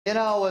You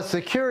know, a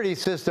security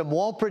system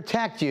won't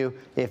protect you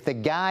if the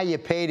guy you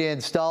pay to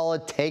install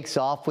it takes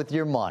off with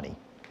your money.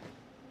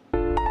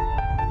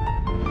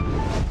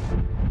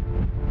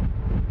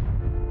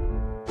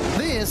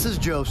 This is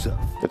Joseph.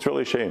 It's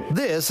really a shame.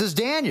 This is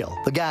Daniel.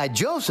 The guy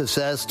Joseph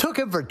says took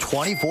him for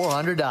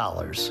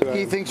 $2,400.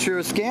 He thinks you're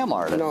a scam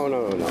artist. No.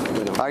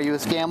 Are you a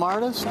scam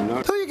artist?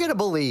 No. Who are you going to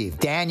believe?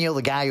 Daniel,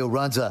 the guy who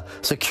runs a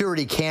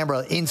security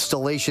camera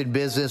installation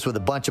business with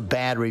a bunch of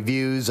bad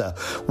reviews, a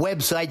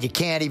website you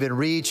can't even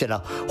reach, and a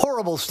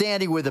horrible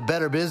standing with the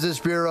Better Business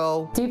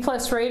Bureau? D+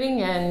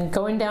 rating and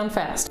going down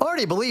fast. Or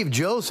do you believe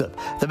Joseph,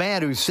 the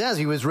man who says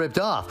he was ripped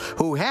off,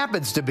 who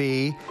happens to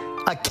be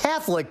a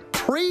Catholic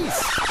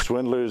priest?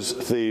 Swindlers,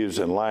 thieves,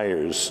 and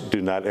liars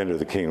do not enter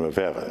the kingdom of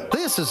heaven.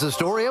 This is the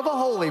story of a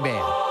holy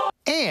man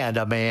and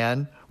a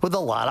man with a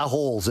lot of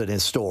holes in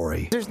his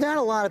story. There's not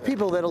a lot of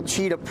people that'll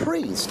cheat a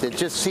priest. It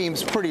just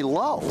seems pretty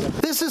low.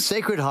 This is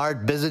Sacred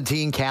Heart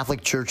Byzantine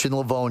Catholic Church in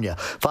Livonia.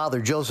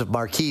 Father Joseph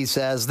Marquis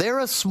says they're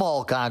a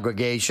small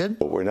congregation.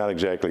 But we're not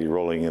exactly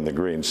rolling in the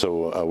green.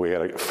 So we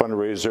had a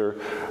fundraiser.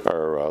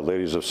 Our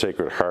Ladies of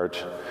Sacred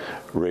Heart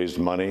raised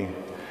money,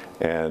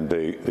 and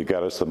they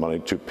got us the money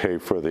to pay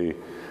for the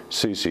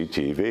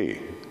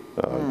CCTV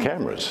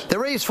cameras. They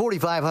raised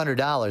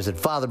 $4,500, and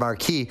Father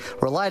Marquis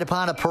relied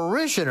upon a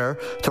parishioner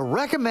to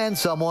recommend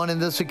someone in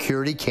the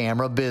security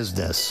camera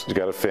business. He's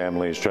got a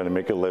family, he's trying to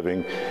make a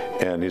living,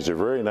 and he's a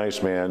very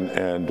nice man,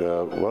 and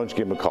why don't you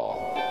give him a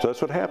call? So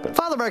that's what happened.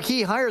 Father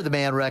Marquis hired the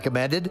man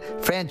recommended,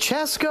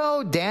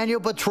 Francesco Daniel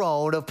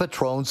Patrone of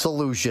Patrone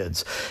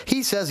Solutions.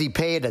 He says he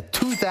paid a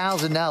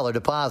 $2,000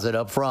 deposit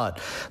up front.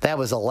 That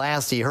was the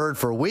last he heard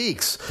for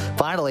weeks.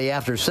 Finally,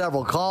 after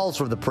several calls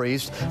from the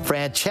priest,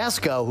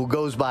 Francesco, who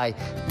goes by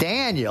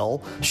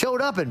Daniel,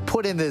 showed up and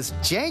put in this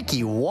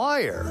janky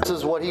wire. This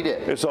is what he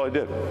did. That's all I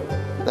did.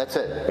 That's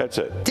it. That's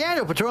it.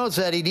 Daniel Patrone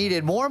said he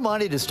needed more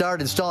money to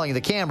start installing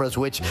the cameras,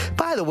 which,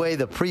 by the way,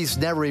 the priest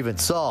never even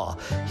saw.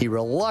 He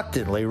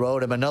reluctantly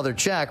wrote him another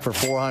check for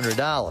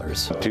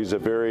 $400. He's a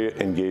very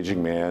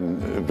engaging man,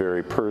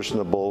 very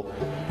personable,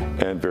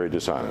 and very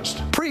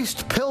dishonest.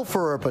 Priest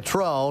pilferer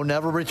Patrone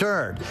never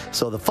returned,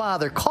 so the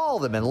father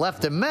called him and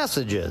left him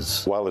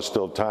messages. While there's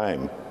still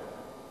time,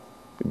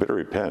 you better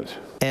repent.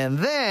 And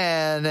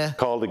then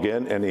Called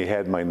again, and he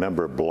had my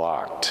number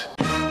blocked.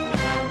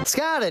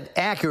 Scott at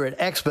Accurate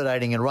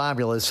Expediting in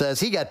Romulus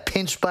says he got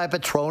pinched by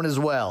Patrone as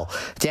well.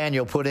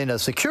 Daniel put in a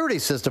security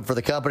system for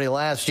the company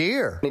last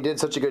year. He did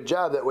such a good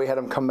job that we had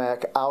him come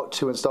back out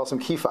to install some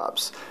key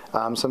fobs,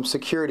 some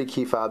security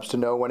key fobs to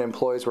know when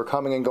employees were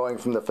coming and going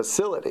from the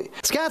facility.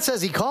 Scott says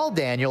he called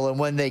Daniel, and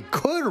when they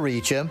could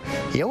reach him,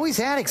 he always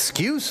had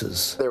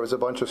excuses. There was a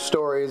bunch of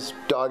stories,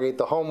 dog ate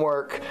the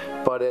homework,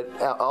 but it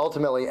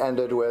ultimately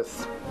ended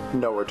with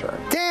no return.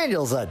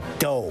 Daniel's a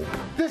dope.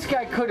 This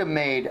guy could have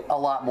made a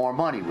lot more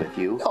money with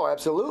you. Oh,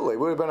 absolutely.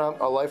 We would have been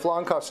a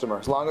lifelong customer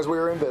as long as we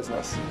were in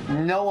business.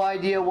 No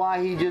idea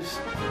why he just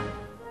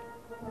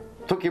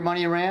took your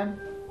money and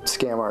ran?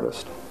 Scam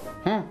artist.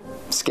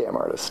 Scam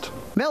artist.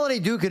 Melanie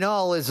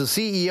Ducanal is the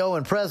CEO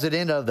and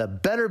president of the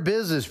Better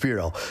Business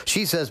Bureau.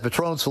 She says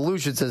Patrone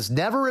Solutions has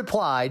never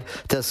replied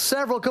to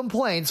several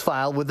complaints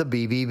filed with the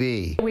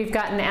BBB. We've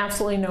gotten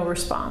absolutely no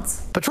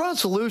response. Patrone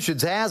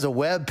Solutions has a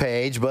web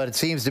page, but it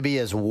seems to be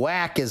as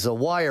whack as the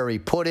wire he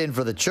put in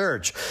for the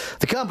church.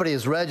 The company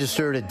is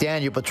registered at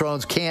Daniel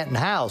Patrone's Canton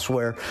house,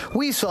 where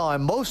we saw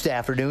him most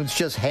afternoons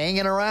just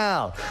hanging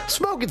around,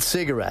 smoking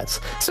cigarettes,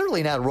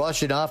 certainly not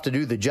rushing off to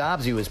do the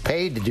jobs he was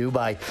paid to do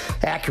by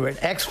Accurate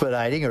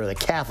Expediting or the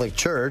Catholic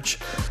Church.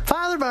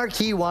 Father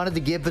Marquis wanted to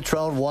give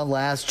Patrone one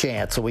last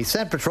chance, so we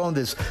sent Patrone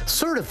this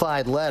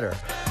certified letter.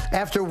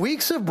 After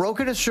weeks of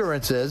broken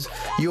assurances,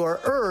 you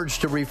are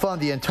urged to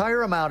refund the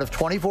entire amount of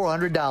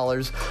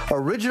 $2,400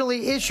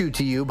 originally issued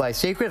to you by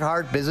Sacred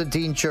Heart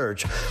Byzantine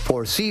Church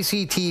for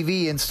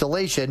CCTV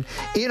installation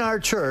in our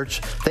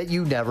church that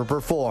you never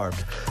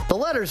performed. The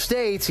letter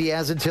states he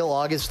has until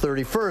August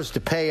 31st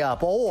to pay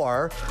up,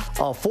 or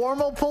a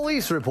formal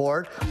police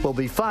report will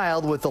be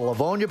filed with the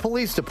Livonia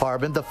Police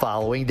Department the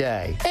following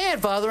day.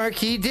 And Father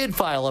Marquis did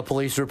file a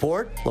police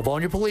report.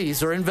 Livonia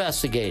police are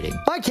investigating.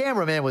 My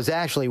cameraman was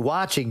actually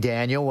watching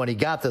Daniel when he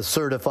got the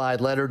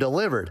certified letter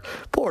delivered.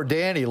 Poor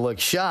Danny looked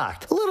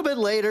shocked. A little bit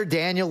later,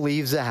 Daniel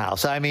leaves the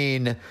house.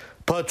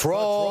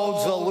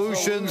 Patrone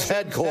Solutions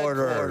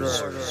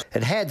headquarters,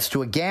 and heads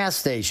to a gas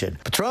station.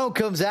 Patrone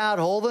comes out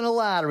holding a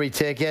lottery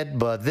ticket,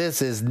 but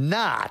this is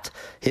not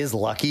his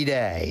lucky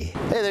day.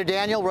 Hey there,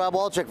 Daniel. Rob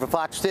Walchuk for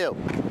Fox 2.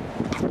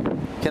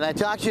 Can I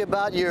talk to you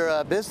about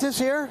your business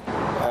here?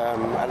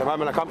 At the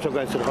moment, I come to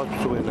going to the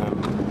hospital and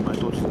my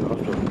daughter's in the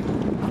hospital.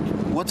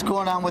 What's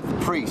going on with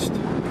the priest?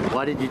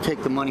 Why did you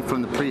take the money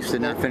from the priest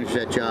and not finish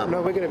that job?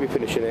 No, we're going to be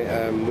finishing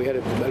it. We had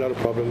a lot of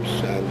problems,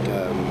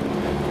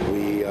 and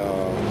we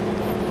are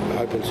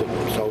hoping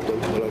to solve them.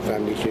 A lot of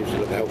family issues, a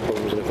lot of health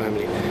problems in the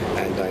family,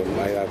 and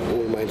I have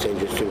all my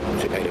intentions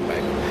to pay them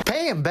back.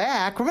 Pay him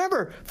back.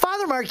 Remember,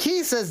 Father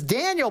Marquis says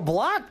Daniel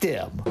blocked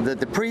him.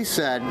 The priest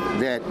said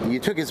that you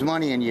took his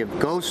money and you've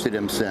ghosted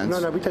him since.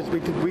 No, we've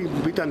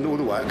done all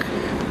the work.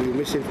 We were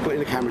missing putting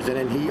the cameras in,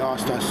 and he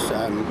asked us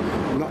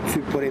not to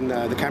put in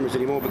the cameras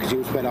anymore because he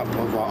was fed up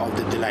of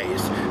the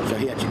delays. So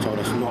he actually told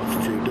us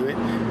not to do it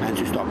and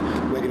to stop.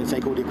 We're going to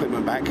take all the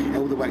equipment back.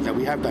 All the work that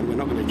we have done, we're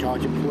not going to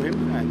charge him for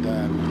him. And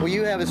well,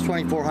 you have his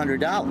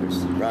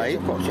 $2,400, right? Yes,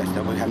 of course, yes.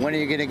 When are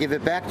you going to give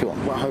it back to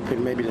him? We're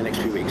hoping maybe the next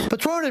few weeks.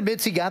 Patron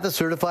admits he got the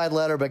certified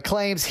letter, but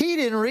claims he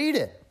didn't read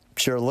it.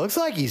 Sure looks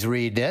like he's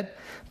reading it,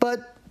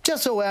 but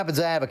just so happens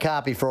I have a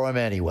copy for him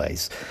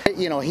anyways.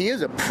 You know, he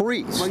is a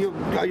priest. Well,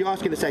 you're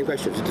asking the same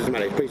questions. It doesn't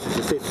matter. He's a priest, he's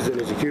a citizen,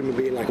 he's a human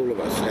being like all of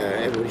us.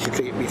 Everybody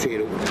should be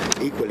treated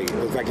equally.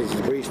 In fact, he's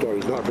a priest or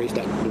he's not a priest,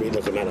 that really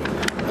doesn't matter.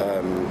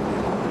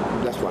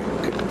 That's fine.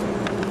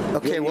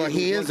 Okay, well,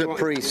 he is a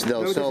priest,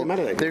 though, so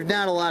there's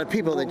not a lot of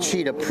people that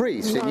cheat a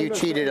priest, and you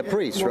cheated a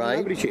priest, right?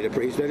 Nobody cheated a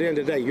priest. At the end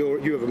of the day,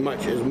 you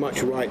have as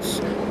much rights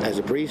as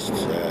a priest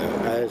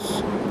as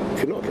if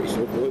you're not a priest.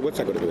 What's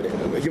that got to do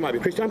with it? You might be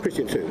a Christian. I'm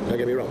Christian too. Don't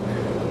get me wrong.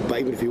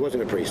 But even if he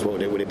wasn't a priest,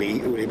 would it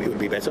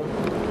be better?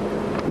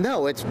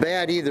 No, it's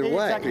bad either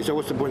way. Exactly. So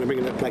what's the point of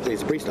bringing that fact that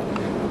he's a priest up?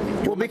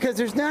 Well, because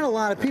there's not a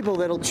lot of people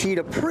that'll cheat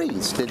a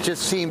priest. It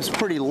just seems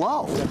pretty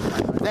low.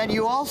 Then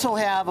you also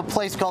have a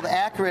place called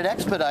Accurate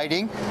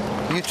Expediting.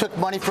 You took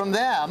money from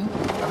them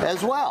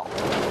as well.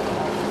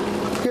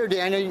 Here,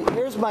 Daniel,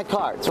 here's my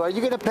card. So are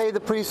you going to pay the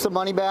priest some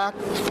money back?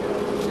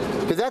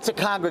 Because that's a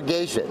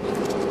congregation.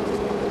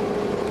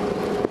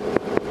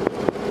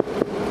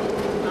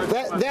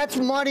 That's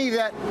money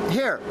that,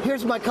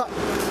 here's my card.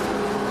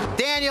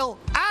 Daniel,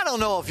 I don't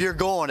know if you're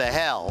going to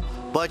hell,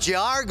 but you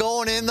are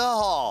going in the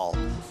hall.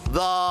 The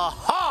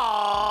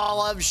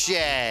Hall of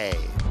Shame.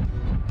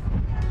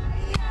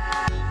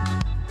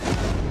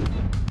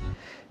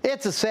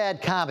 It's a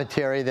sad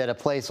commentary that a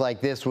place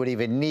like this would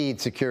even need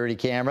security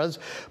cameras,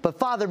 but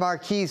Father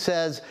Marquis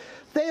says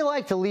they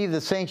like to leave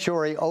the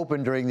sanctuary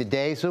open during the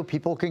day so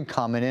people can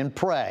come in and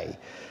pray.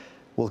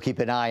 We'll keep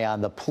an eye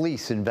on the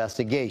police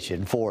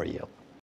investigation for you.